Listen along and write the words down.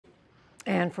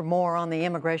And for more on the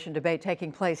immigration debate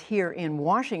taking place here in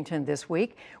Washington this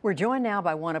week, we're joined now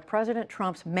by one of President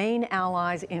Trump's main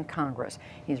allies in Congress.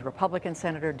 He's Republican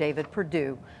Senator David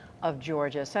Perdue of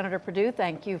Georgia. Senator Perdue,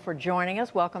 thank you for joining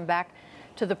us. Welcome back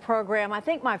to the program. I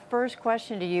think my first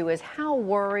question to you is, how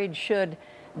worried should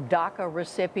DACA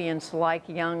recipients like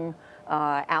young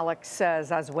Alex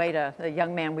Zazueta, the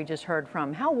young man we just heard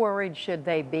from, how worried should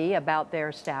they be about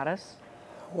their status?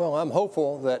 Well, I'm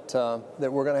hopeful that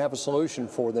that we're going to have a solution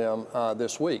for them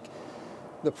this week.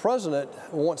 The president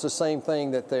wants the same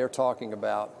thing that they're talking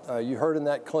about. You heard in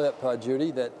that clip,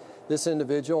 Judy, that this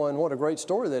individual, and what a great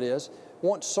story that is,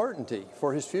 wants certainty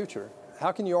for his future.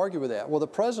 How can you argue with that? Well, the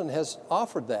president has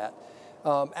offered that,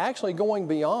 actually going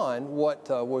beyond what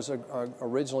was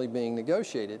originally being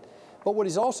negotiated. But what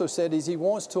he's also said is he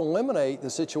wants to eliminate the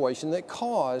situation that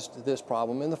caused this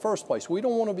problem in the first place. We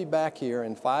don't want to be back here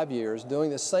in 5 years doing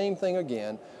the same thing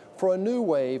again for a new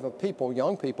wave of people,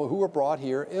 young people, who were brought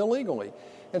here illegally.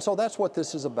 And so that's what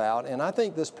this is about. And I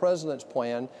think this president's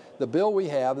plan, the bill we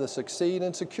have, the Succeed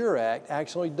and Secure Act,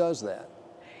 actually does that.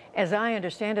 As I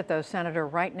understand it, though, Senator,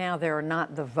 right now there are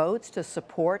not the votes to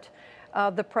support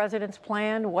the president's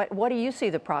plan. What do you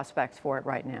see the prospects for it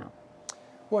right now?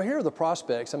 Well, here are the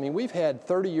prospects. I mean, we've had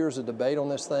 30 years of debate on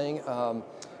this thing.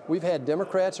 We've had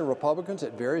Democrats and Republicans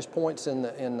at various points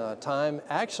in time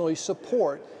actually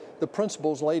support the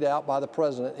principles laid out by the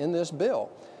president in this bill.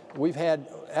 We've had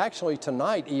actually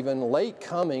tonight even late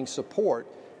coming support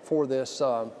for this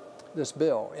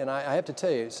bill. And I have to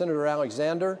tell you, Senator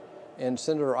Alexander and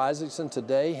Senator Isaacson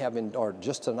today or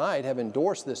just tonight, have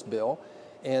endorsed this bill.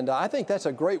 And I think that's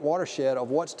a great watershed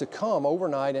of what's to come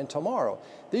overnight and tomorrow.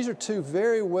 These are two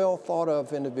very well thought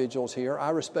of individuals here. I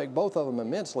respect both of them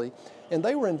immensely. And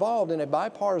they were involved in a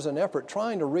bipartisan effort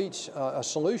trying to reach a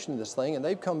solution to this thing. And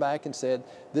they've come back and said,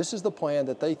 this is the plan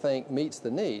that they think meets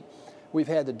the need. We've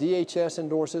had the DHS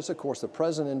endorse this. Of course, the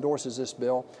president endorses this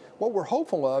bill. What we're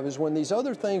hopeful of is when these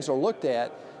other things are looked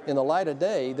at in the light of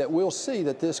day, that we'll see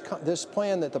that this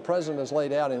plan that the president has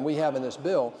laid out and we have in this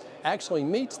bill actually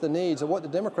meets the needs of what the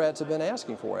Democrats have been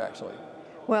asking for, actually.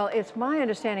 Well, it's my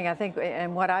understanding, I think,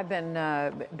 and what I've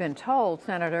been told,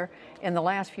 Senator, in the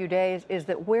last few days, is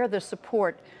that where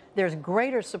there's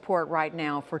greater support right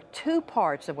now for two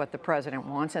parts of what the president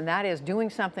wants, and that is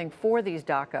doing something for these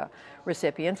DACA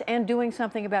recipients and doing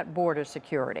something about border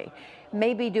security,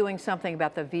 maybe doing something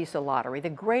about the visa lottery. The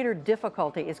greater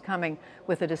difficulty is coming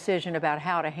with a decision about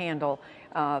how to handle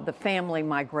the family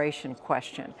migration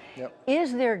question. Yep.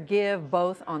 Is there give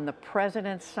both on the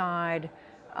president's side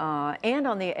and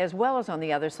as well as on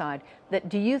the other side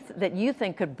that you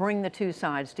think could bring the two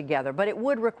sides together, but it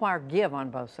would require give on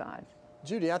both sides?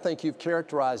 Judy, I think you've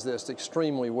characterized this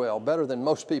extremely well, better than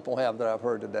most people have that I've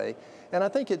heard today. And I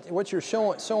think what you're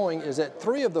showing is that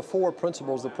 3 of the 4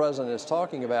 principles the president is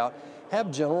talking about have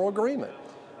general agreement.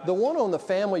 The one on the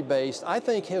family-based, I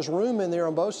think, has room in there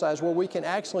on both sides where we can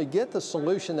actually get the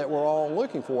solution that we're all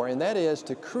looking for, and that is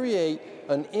to create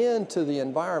an end to the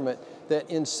environment that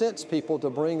incents people to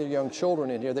bring their young children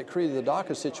in here, that created the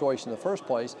DACA situation in the first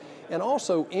place, and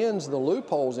also ends the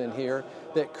loopholes in here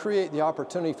that create the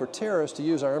opportunity for terrorists to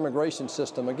use our immigration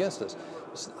system against us.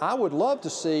 I would love to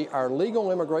see our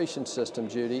legal immigration system,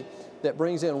 Judy, that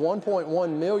brings in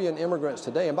 1.1 million immigrants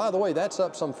today. And by the way, that's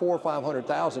up some 400,000 or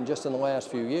 500,000 just in the last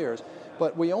few years.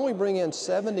 But we only bring in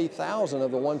 70,000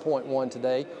 of the 1.1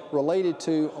 today related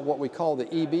to what we call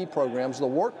the EB programs, the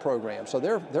work programs. So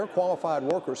they're qualified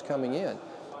workers coming in.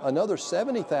 Another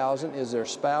 70,000 is their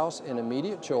spouse and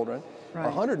immediate children.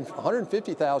 Right.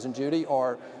 150,000, Judy,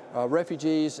 are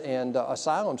refugees and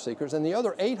asylum seekers. And the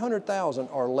other 800,000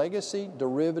 are legacy,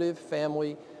 derivative,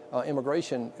 family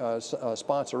immigration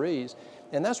sponsorees.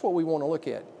 And that's what we want to look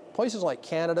at. Places like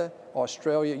Canada,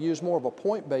 Australia use more of a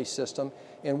point-based system,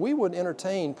 and we would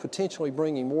entertain potentially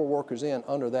bringing more workers in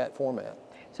under that format.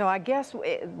 So I guess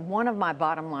one of my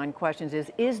bottom line questions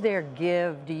is there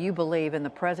give, do you believe, in the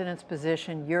president's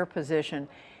position, your position,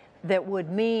 that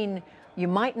would mean you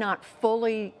might not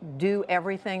fully do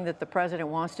everything that the president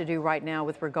wants to do right now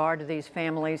with regard to these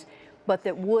families, but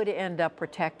that would end up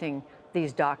protecting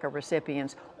these DACA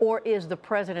recipients? Or is the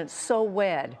president so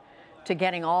wed to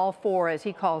getting all 4, as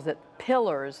he calls it,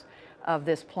 pillars of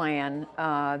this plan,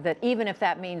 that even if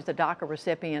that means the DACA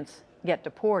recipients get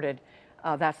deported,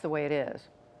 that's the way it is?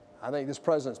 I think this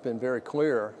president's been very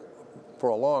clear for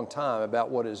a long time about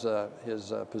what his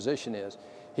position is.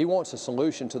 He wants a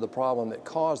solution to the problem that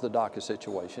caused the DACA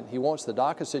situation. He wants the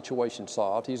DACA situation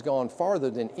solved. He's gone farther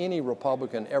than any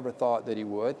Republican ever thought that he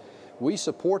would. We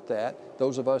support that,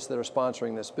 those of us that are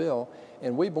sponsoring this bill,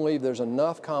 and we believe there's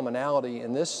enough commonality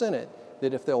in this Senate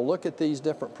that if they'll look at these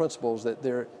different principles,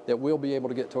 that we'll be able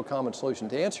to get to a common solution.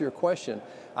 To answer your question,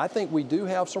 I think we do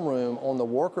have some room on the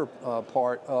worker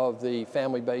part of the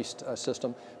family-based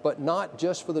system, but not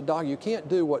just for the DACA. You can't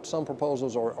do what some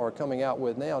proposals are coming out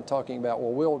with now, talking about,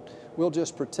 well, we'll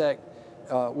just protect,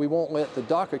 we won't let the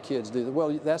DACA kids do that.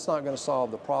 Well, that's not going to solve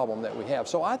the problem that we have.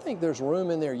 So I think there's room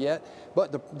in there yet,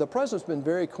 but the president's been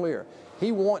very clear.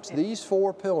 He wants these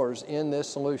 4 pillars in this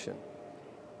solution.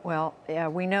 Well,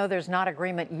 we know there's not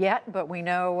agreement yet, but we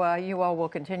know you all will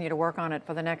continue to work on it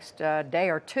for the next day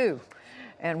or two.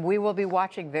 And we will be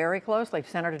watching very closely.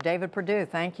 Senator David Perdue,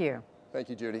 thank you. Thank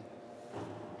you, Judy.